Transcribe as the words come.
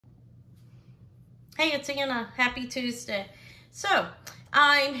Hey, it's Anna. Happy Tuesday. So,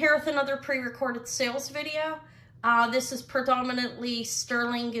 I'm here with another pre-recorded sales video. This is predominantly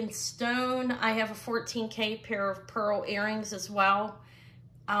sterling and stone. I have a 14K pair of pearl earrings as well.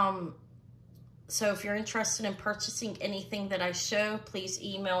 So if you're interested in purchasing anything that I show, please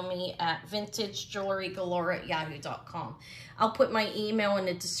email me at vintagejewelrygalore@yahoo.com. I'll put my email in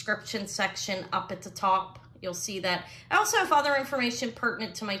the description section up at the top. You'll see that. I also have other information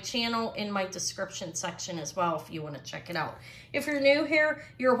pertinent to my channel in my description section as well if you want to check it out. If you're new here,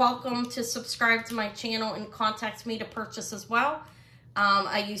 you're welcome to subscribe to my channel and contact me to purchase as well.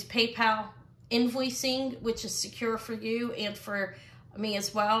 I use PayPal invoicing, which is secure for you and for me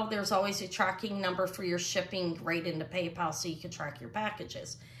as well. There's always a tracking number for your shipping right into PayPal so you can track your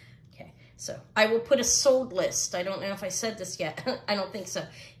packages. Okay, so I will put a sold list. I don't know if I said this yet. I don't think so.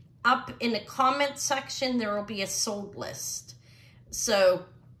 Up in the comment section, there will be a sold list. So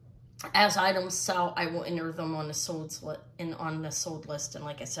as items sell, I will enter them on the sold list. And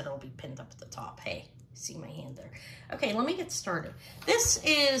like I said, it'll be pinned up at the top. Hey, see my hand there. Okay, let me get started. This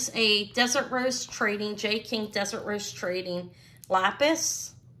is a Desert Rose Trading, J. King Desert Rose Trading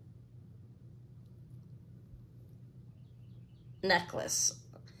lapis necklace.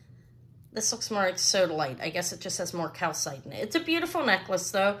 This looks more like sodalite. I guess it just has more calcite in it. It's a beautiful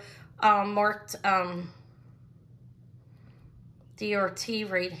necklace, though. Marked DRT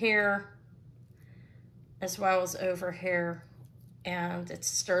right here, as well as over here. And it's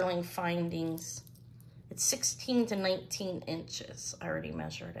sterling findings. It's 16 to 19 inches. I already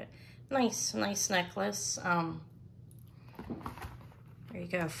measured it. Nice necklace. There you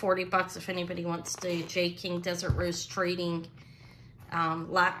go. 40 bucks if anybody wants the J. King Desert Rose Trading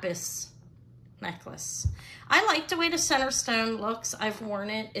lapis necklace. I like the way the center stone looks. I've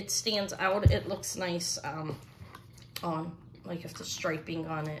worn it. It stands out. It looks nice on, like if the striping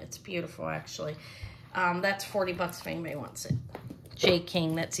on it. It's beautiful, actually. That's 40 bucks if anybody wants it. J.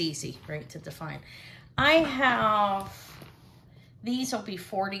 King, that's easy, right, to define. I have, these will be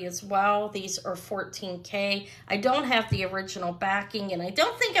 40 as well. These are 14K. I don't have the original backing, and I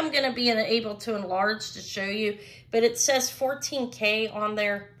don't think I'm going to be able to enlarge to show you, but it says 14K on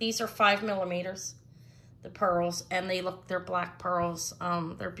there. These are 5 millimeters, the pearls, and they're black pearls.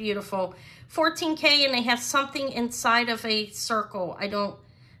 They're beautiful. 14K, and they have something inside of a circle. I don't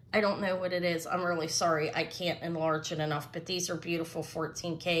know what it is. I'm really sorry. I can't enlarge it enough, but these are beautiful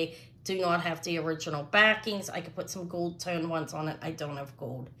 14K. Do not have the original backings. I could put some gold tone ones on it. I don't have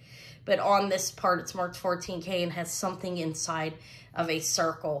gold. But on this part, it's marked 14K and has something inside of a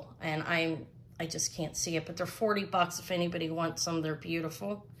circle. And I just can't see it. But they're 40 bucks if anybody wants them. They're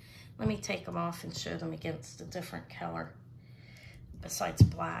beautiful. Let me take them off and show them against a different color besides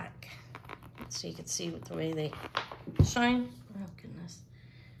black. So you can see with the way they shine. Oh, goodness.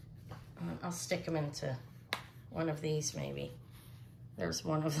 I'll stick them into one of these maybe. There's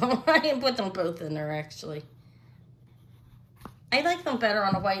one of them. I can put them both in there, actually. I like them better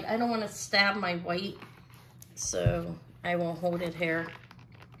on a white. I don't want to stab my white, so I won't hold it here.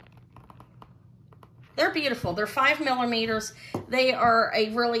 They're beautiful. They're 5 millimeters. They are a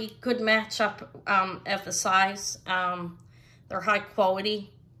really good matchup at the size. They're high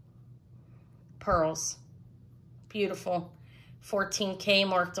quality pearls. Beautiful. 14K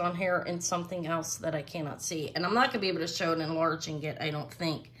marked on here and something else that I cannot see. And I'm not going to be able to show it enlarging it, I don't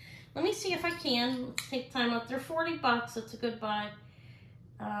think. Let me see if I can. Let's take time up. They're 40 bucks. It's a good buy.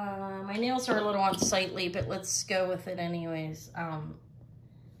 My nails are a little unsightly, but let's go with it anyways. I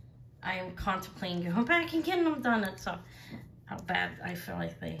am contemplating going back and getting them done. It's how bad I feel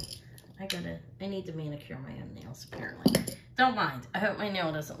like I need to manicure my own nails, apparently. Don't mind. I hope my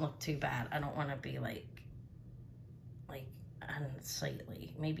nail doesn't look too bad. I don't want to be like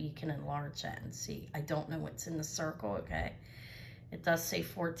unsightly. Maybe you can enlarge that and see. I don't know what's in the circle. Okay, it does say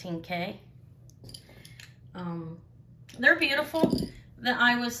 14K. They're beautiful.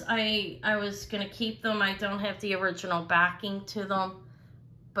 I was gonna keep them. I don't have the original backing to them,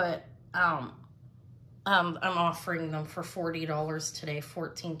 but I'm offering them for $40 today.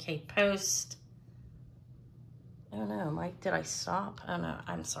 14K post. Oh no, did I stop? Oh no,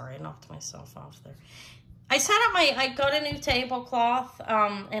 I'm sorry, I knocked myself off there. I got a new tablecloth,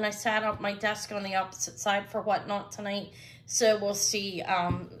 and I sat up my desk on the opposite side for Whatnot tonight. So we'll see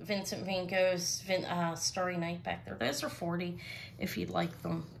Vincent Van Gogh's Starry Night back there. Those are 40 if you'd like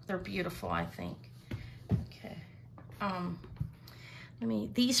them. They're beautiful, I think. Okay.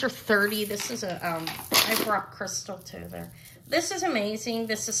 These are 30. This is I brought crystal too there. This is amazing.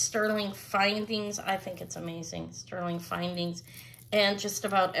 This is sterling findings. I think it's amazing. Sterling findings. And just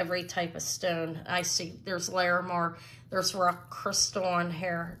about every type of stone. I see there's Larimar, there's rock crystal on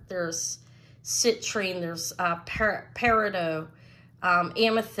here, there's citrine, there's peridot,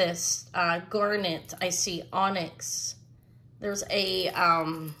 amethyst, garnet. I see onyx. There's a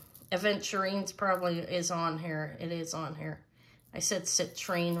aventurines probably is on here. It is on here. I said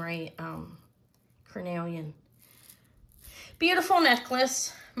citrine, right? Carnelian. Beautiful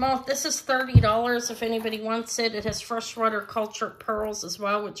necklace. Well, this is $30 if anybody wants it. It has freshwater cultured pearls as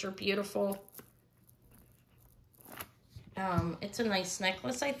well, which are beautiful. It's a nice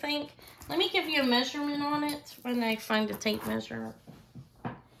necklace, I think. Let me give you a measurement on it when I find a tape measure.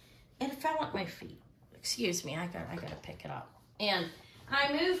 It fell at my feet. Excuse me, I gotta pick it up. And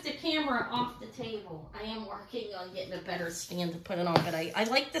I moved the camera off the table. I am working on getting a better stand to put it on, but I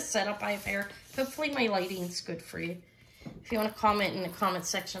like the setup I have here. Hopefully my lighting's good for you. If you want to comment in the comment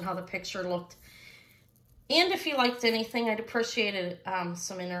section how the picture looked. And if you liked anything, I'd appreciate it.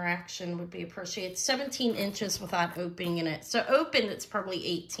 Some interaction would be appreciated. 17 inches without opening in it. So open, it's probably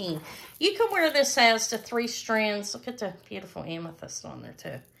 18. You can wear this as the 3 strands. Look at the beautiful amethyst on there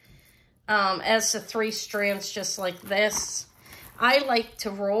too. As the 3 strands, just like this. I like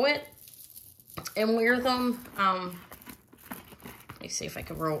to roll it and wear them. Let me see if I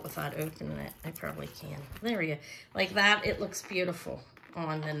can roll it without opening it. I probably can. There you go. Like that, it looks beautiful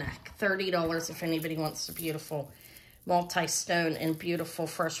on the neck. $30 if anybody wants the beautiful multi-stone and beautiful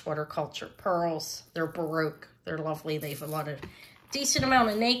freshwater cultured pearls. They're Baroque. They're lovely. They have a lot of decent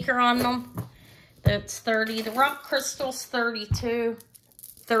amount of nacre on them. That's $30. The rock crystal's $32.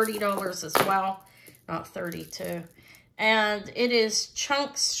 $30 as well. Not $32. And it is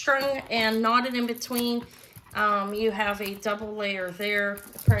chunk strung and knotted in between. You have a double layer there.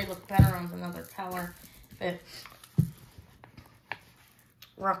 It'll probably look better on another color. But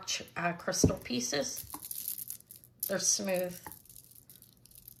rock crystal pieces. They're smooth.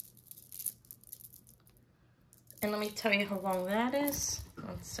 And let me tell you how long that is.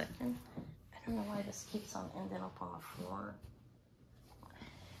 1 second. I don't know why this keeps on ending up on the floor.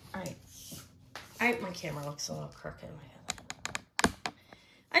 Alright. My camera looks a little crooked in my head.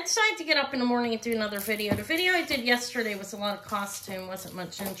 I decided to get up in the morning and do another video. The video I did yesterday was a lot of costume, wasn't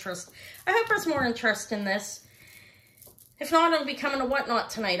much interest. I hope there's more interest in this. If not, it'll be coming to Whatnot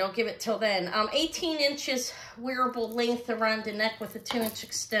tonight. I'll give it till then. 18 inches wearable length around the neck with a 2-inch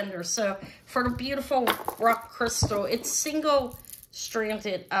extender. So for the beautiful rock crystal, it's single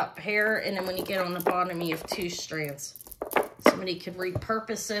stranded up here. And then when you get on the bottom, you have 2 strands. Somebody could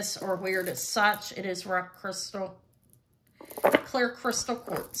repurpose this or wear it as such. It is rock crystal. Clear crystal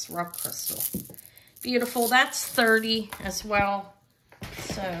quartz, rock crystal. Beautiful. That's $30 as well.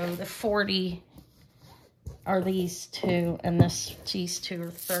 So the 40 are these 2, and these 2 are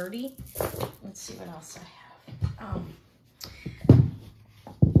 $30. Let's see what else I have.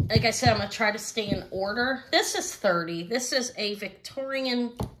 Like I said, I'm going to try to stay in order. This is $30. This is a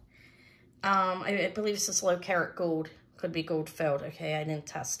Victorian, I believe this is low carat gold. Could be gold filled. Okay, I didn't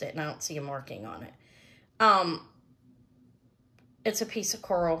test it, and I don't see a marking on it. It's a piece of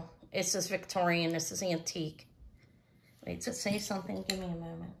coral. It says Victorian. This is antique. Wait, does it say something? Give me a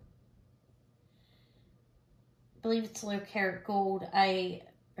moment. I believe it's low carat gold.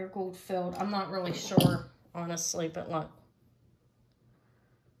 Or gold filled. I'm not really sure, honestly, but look.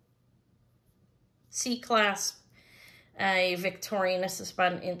 C-clasp. A Victorian. This is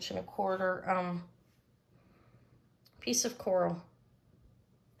about 1.25 inches. Piece of coral.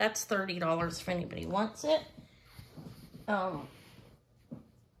 That's $30 if anybody wants it.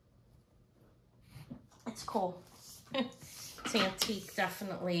 It's cool. It's antique,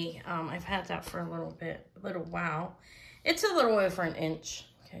 definitely. I've had that for a little while. It's a little over 1 inch.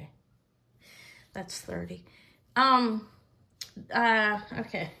 Okay. That's $30.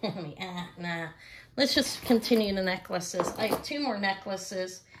 Okay. Nah. Let's just continue the necklaces. I have 2 more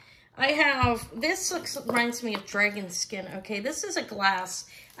necklaces. I have, this reminds me of dragon skin. Okay, this is a glass.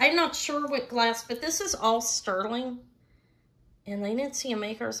 I'm not sure what glass, but this is all sterling. And I didn't see a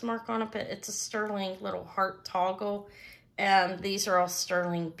maker's mark on it, but it's a sterling little heart toggle. And these are all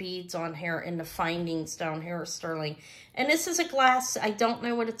sterling beads on here, and the findings down here are sterling. And this is a glass. I don't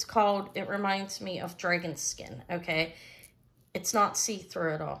know what it's called. It reminds me of dragon skin, okay? It's not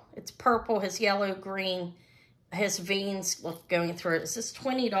see-through at all. It's purple, has yellow, green, has veins going through it. This is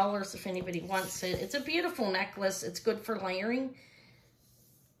 $20 if anybody wants it. It's a beautiful necklace. It's good for layering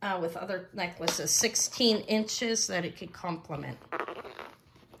with other necklaces. 16 inches that it could complement.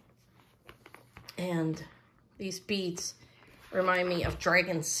 And these beads remind me of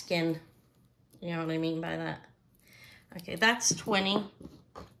dragon skin. You know what I mean by that? Okay, that's 20.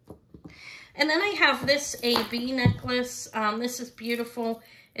 And then I have this AB necklace. This is beautiful.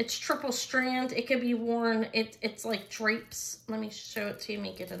 It's triple strand. It can be worn. It's like drapes. Let me show it to you. Let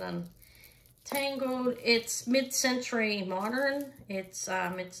me get it on Tangled. It's mid-century modern. It's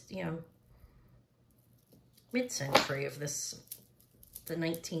you know, mid-century of this, the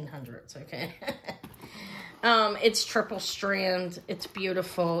 1900s, okay? It's triple strand. It's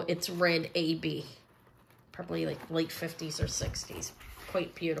beautiful. It's red AB. Probably like late 50s or 60s.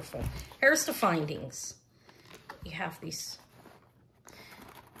 Quite beautiful. Here's the findings. You have these,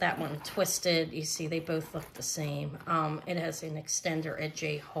 that one twisted. You see they both look the same. It has an extender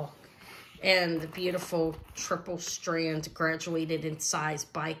edge hook. And the beautiful triple strand graduated in size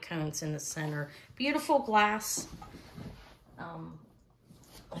bicones in the center. Beautiful glass.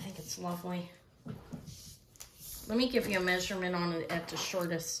 I think it's lovely. Let me give you a measurement on it at the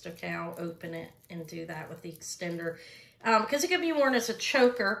shortest. Okay, I'll open it and do that with the extender. Because it can be worn as a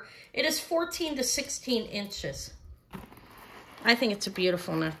choker. It is 14 to 16 inches. I think it's a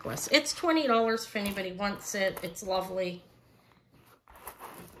beautiful necklace. It's $20 if anybody wants it. It's lovely.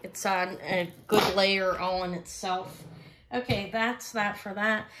 It's on a good layer all in itself. Okay, that's that for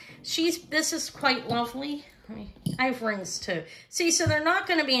that. This is quite lovely. I have rings too. See, so they're not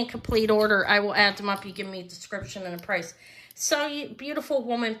going to be in complete order. I will add them up. You give me a description and a price. So, beautiful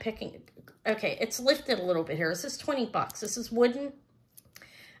woman picking. Okay, it's lifted a little bit here. This is 20 bucks. This is wooden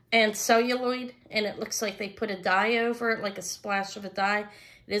and celluloid, and it looks like they put a dye over it, like a splash of a dye.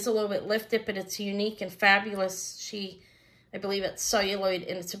 It is a little bit lifted, but it's unique and fabulous. I believe it's celluloid,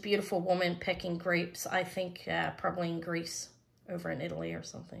 and it's a beautiful woman picking grapes. I think probably in Greece, over in Italy or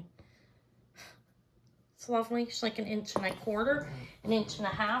something. It's lovely. She's like 1.25 inches, 1.5 inches.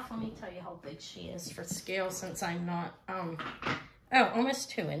 Let me tell you how big she is for scale, since I'm not, oh, almost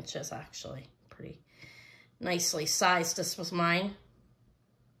 2 inches, actually. Pretty nicely sized. This was mine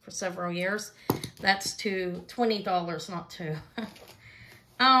for several years. That's $20, not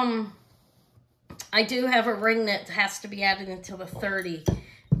 $2. I do have a ring that has to be added until the 30.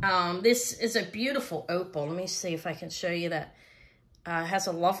 This is a beautiful opal. Let me see if I can show you that. It has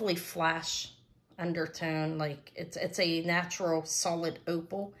a lovely flash undertone. Like it's a natural solid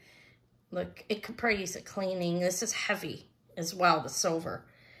opal. Look, it could probably use a cleaning. This is heavy as well, the silver.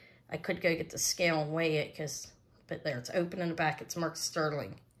 I could go get the scale and weigh it, but there, it's open in the back. It's marked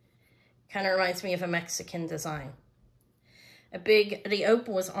sterling. Kind of reminds me of a Mexican design. The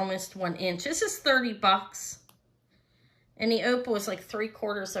opal is almost 1 inch. This is 30 bucks. And the opal is like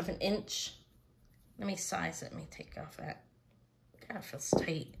 3/4 of an inch. Let me size it. Let me take off that. God, it feels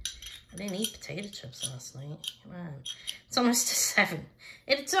tight. I didn't eat potato chips last night. Come on. It's almost a 7.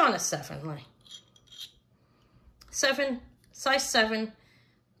 It's on a 7. Like 7, size 7.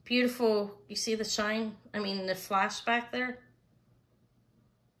 Beautiful. You see the shine? I mean, the flash back there?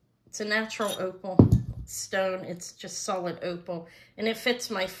 It's a natural opal stone. It's just solid opal. And it fits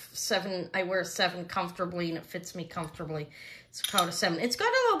my 7. I wear a 7 comfortably, and it fits me comfortably. It's called a 7. It's got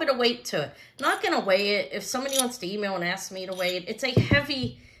a little bit of weight to it. Not going to weigh it. If somebody wants to email and ask me to weigh it, it's a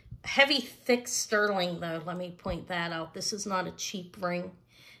heavy, thick sterling, though. Let me point that out. This is not a cheap ring.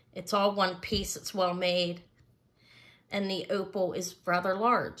 It's all one piece. It's well made. And the opal is rather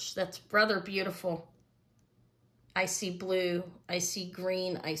large. That's rather beautiful. I see blue. I see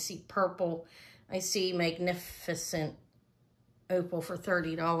green. I see purple. I see magnificent opal for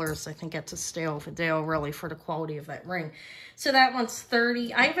 $30. I think that's a stale Vidal, really, for the quality of that ring. So that one's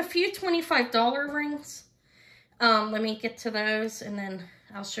 $30. I have a few $25 rings. Let me get to those, and then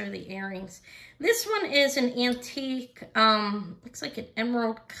I'll show the earrings. This one is an antique, looks like an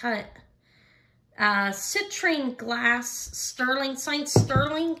emerald cut, citrine glass sterling, signed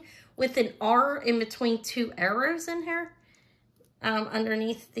sterling, with an R in between 2 arrows in here.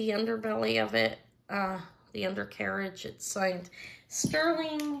 Underneath the underbelly of it, the undercarriage, it's signed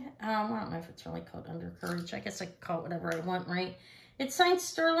sterling. I don't know if it's really called undercarriage. I guess I could call it whatever I want, right? It's signed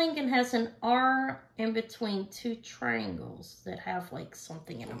sterling and has an R in between 2 triangles that have like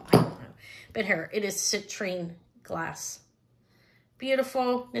something in them. I don't know. But here, it is citrine glass.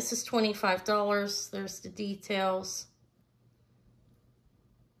 Beautiful. This is $25. There's the details.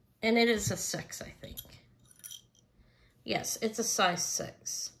 And it is a 6, I think. Yes, it's a size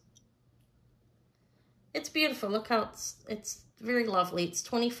 6. It's beautiful. Look how it's very lovely. It's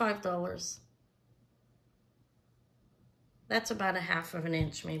 $25. That's about 1/2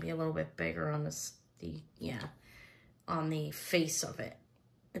 inch, maybe a little bit bigger on on the face of it.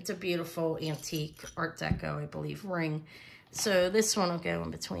 It's a beautiful antique Art Deco, I believe, ring. So this one will go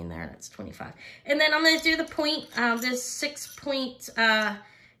in between there. That's 25. And then I'm going to do the point, this 6-point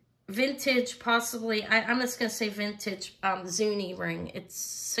vintage, possibly. I'm just going to say vintage Zuni ring. It's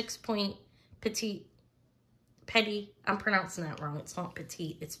 6-point petty. I'm pronouncing that wrong. It's not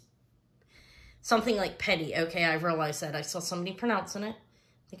petite. It's something like petty. Okay, I realized that. I saw somebody pronouncing it.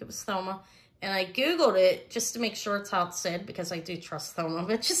 think it was Thelma. And I Googled it just to make sure it's how it said, because I do trust Thelma,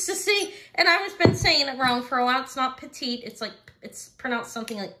 but just to see. And I was been saying it wrong for a while. It's not petite. It's like, it's pronounced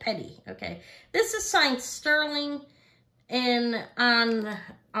something like petty. Okay. This is signed sterling and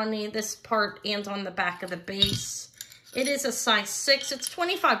on this part and on the back of the base. It is a size 6. It's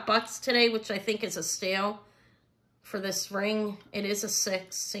 25 bucks today, which I think is a steal for this ring. It is a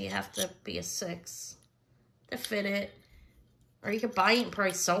 6, so you have to be a 6 to fit it. Or you could buy it and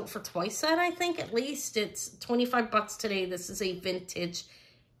probably sell it for twice that, I think, at least. It's 25 bucks today. This is a vintage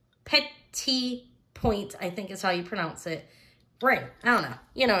petit point, I think is how you pronounce it, ring. I don't know.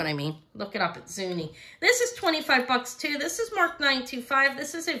 You know what I mean. Look it up at Zuni. This is 25 bucks too. This is marked 925.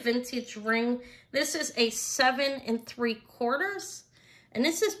 This is a vintage ring. This is a 7 3/4. And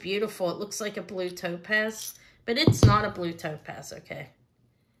this is beautiful. It looks like a blue topaz, but it's not a blue topaz, okay?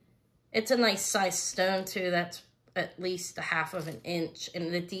 It's a nice size stone too. That's at least a 1/2 inch.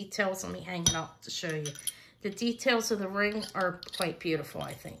 And the details, let me hang it up to show you. The details of the ring are quite beautiful,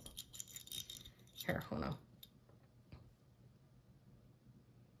 I think. Here, hold on.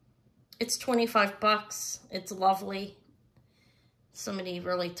 It's 25 bucks. It's lovely. Somebody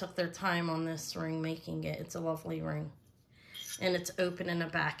really took their time on this ring making it. It's a lovely ring. And it's open in the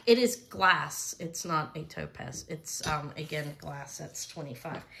back. It is glass. It's not a topaz. It's, again, glass. That's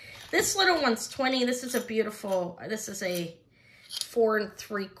 25. This little one's 20. This is a beautiful, this is a 4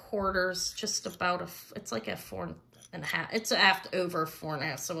 3/4. Just about it's like a 4 1/2. It's over 4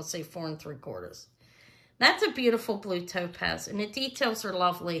 1/2. So we'll say 4 3/4. That's a beautiful blue topaz. And the details are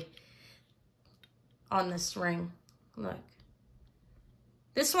lovely on this ring. Look.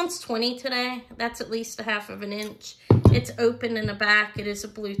 This one's 20 today. That's at least a 1/2 inch. It's open in the back. It is a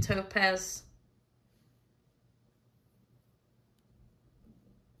blue topaz.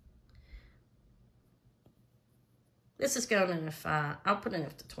 This is going in I'll put it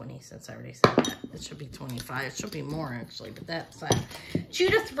up to 20 since I already said that. It should be 25. It should be more actually, but that's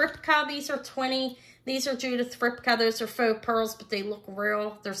Judith Ripka. These are 20. These are Judith Ripka. Those are faux pearls, but they look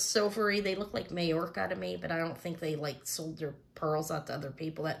real. They're silvery. They look like Majorca to me, but I don't think they like sold their pearls out to other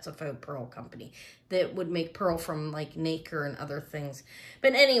people. That's a faux pearl company that would make pearl from like nacre and other things.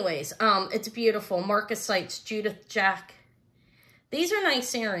 But anyways, it's beautiful. Marcasites, Judith Jack. These are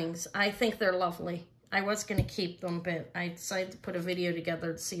nice earrings. I think they're lovely. I was going to keep them, but I decided to put a video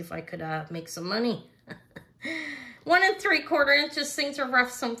together to see if I could make some money. 1 3/4 inches. Things are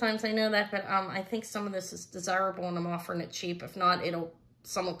rough sometimes, I know that, but I think some of this is desirable and I'm offering it cheap. If not,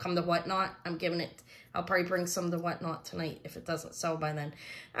 some will come to Whatnot. I'm giving it, I'll probably bring some to Whatnot tonight if it doesn't sell by then.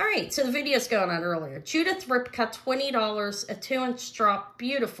 All right, so the video's going out earlier. Judith Ripka, $20, a 2-inch drop,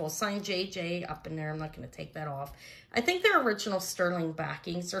 beautiful, signed JJ up in there. I'm not going to take that off. I think they're original sterling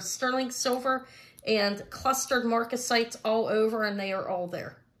backings. They're sterling silver and clustered marcasites all over, and they are all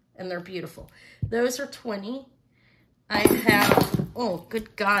there, and they're beautiful. Those are 20. I have, oh,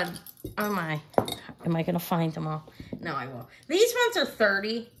 good God. Oh, my. Am I going to find them all? No, I will. These ones are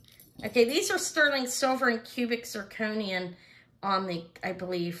 30. Okay, these are sterling silver and cubic zirconian on the, I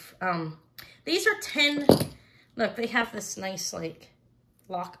believe. These are 10. Look, they have this nice, like,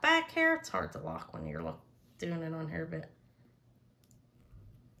 lock back here. It's hard to lock when you're doing it on here, but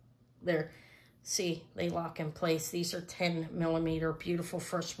there. See, they lock in place. These are 10mm beautiful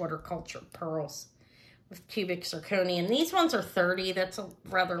freshwater cultured pearls with cubic zirconian. These ones are 30. That's a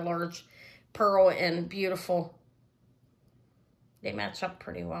rather large pearl and beautiful. They match up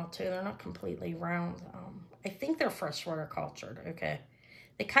pretty well too. They're not completely round. I think they're freshwater cultured. Okay.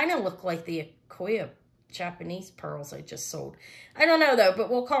 They kind of look like the Akoya Japanese pearls I just sold. I don't know though,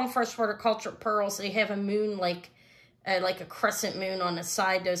 but we'll call them freshwater cultured pearls. They have a moon like a crescent moon on the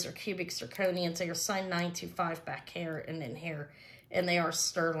side. Those are cubic zirconians. They are signed 925 back here and then here. And they are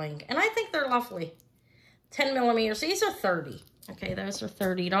sterling. And I think they're lovely. 10mm. These are 30. Okay, those are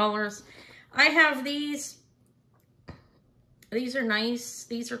 $30. I have these. These are nice.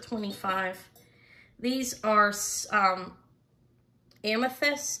 These are 25. These are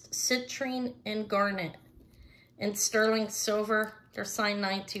amethyst, citrine, and garnet. And sterling silver. They're signed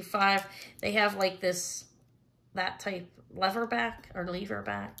 925. They have like this, that type lever back, or lever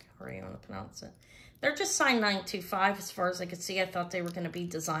back, however you want to pronounce it. They're just signed 925 as far as I could see. I thought they were going to be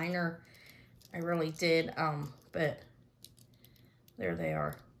designer. I really did. But there they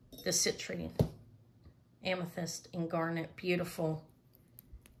are. The citrine, amethyst, and garnet. Beautiful.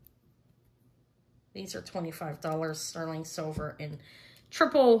 These are $25, sterling silver, and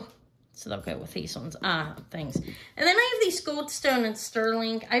triple. So they'll go with these ones. Things. And then I have these goldstone and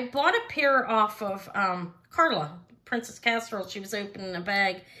sterling. I bought a pair off of Carla, Princess Casserole. She was opening a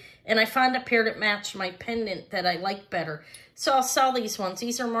bag. And I found a pair that matched my pendant that I like better. So I'll sell these ones.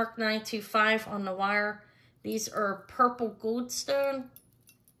 These are marked 925 on the wire. These are purple goldstone.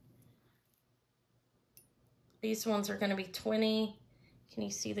 These ones are going to be 20. Can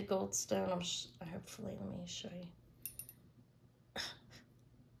you see the goldstone? Hopefully, let me show you.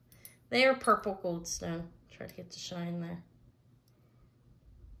 They are purple goldstone. Try to get the shine there.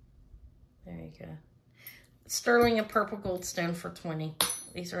 There you go. Sterling and purple goldstone for 20.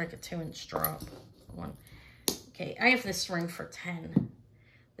 These are like a 2-inch drop. One. Okay, I have this ring for 10.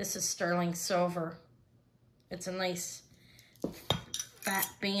 This is sterling silver. It's a nice fat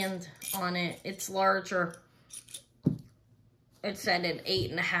band on it. It's larger. It's at an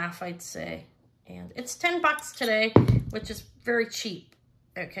 8.5, I'd say. And it's $10 today, which is very cheap,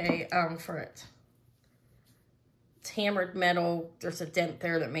 okay, for it. It's hammered metal. There's a dent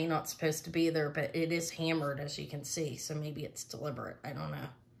there that may not supposed to be there, but it is hammered, as you can see. So maybe it's deliberate. I don't know.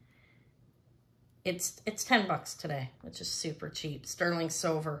 It's $10 today, which is super cheap. Sterling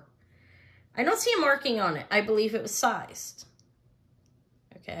silver. I don't see a marking on it. I believe it was sized.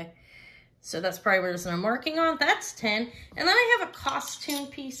 Okay. So that's probably where there's no marking on. That's 10. And then I have a costume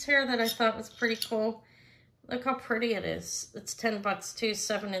piece here that I thought was pretty cool. Look how pretty it is. It's $10 too,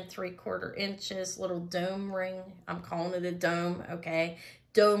 7 3/4 inches, little dome ring. I'm calling it a dome, okay?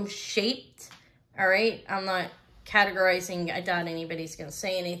 Dome shaped, all right? I'm not categorizing. I doubt anybody's going to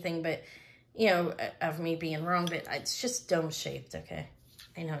say anything, but, you know, of me being wrong, but it's just dome shaped, okay?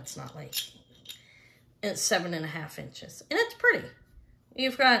 I know it's not like, it's 7.5 inches. And it's pretty.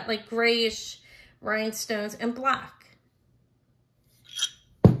 You've got like grayish rhinestones and black.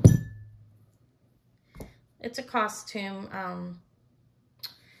 It's a costume.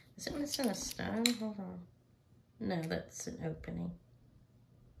 Is it missing a stone? Hold on. No, that's an opening.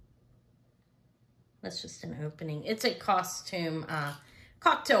 That's just an opening. It's a costume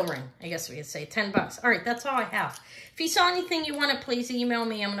cocktail ring, I guess we could say. $10. All right, that's all I have. If you saw anything you want to, please email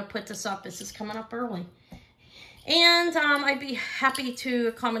me. I'm going to put this up. This is coming up early. And I'd be happy to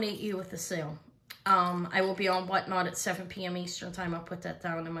accommodate you with the sale. I will be on Whatnot at 7 p.m. Eastern time. I'll put that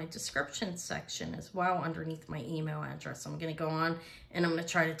down in my description section as well underneath my email address. I'm going to go on and I'm going to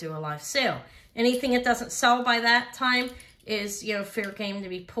try to do a live sale. Anything that doesn't sell by that time is, you know, fair game to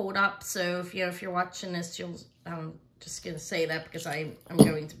be pulled up. So if, you know, if you're watching this, you'll, I'm just going to say that because I'm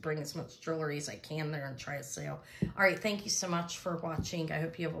going to bring as much jewelry as I can there and try a sale. All right. Thank you so much for watching. I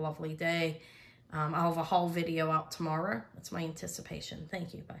hope you have a lovely day. I'll have a haul video out tomorrow. That's my anticipation.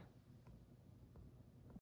 Thank you. Bye.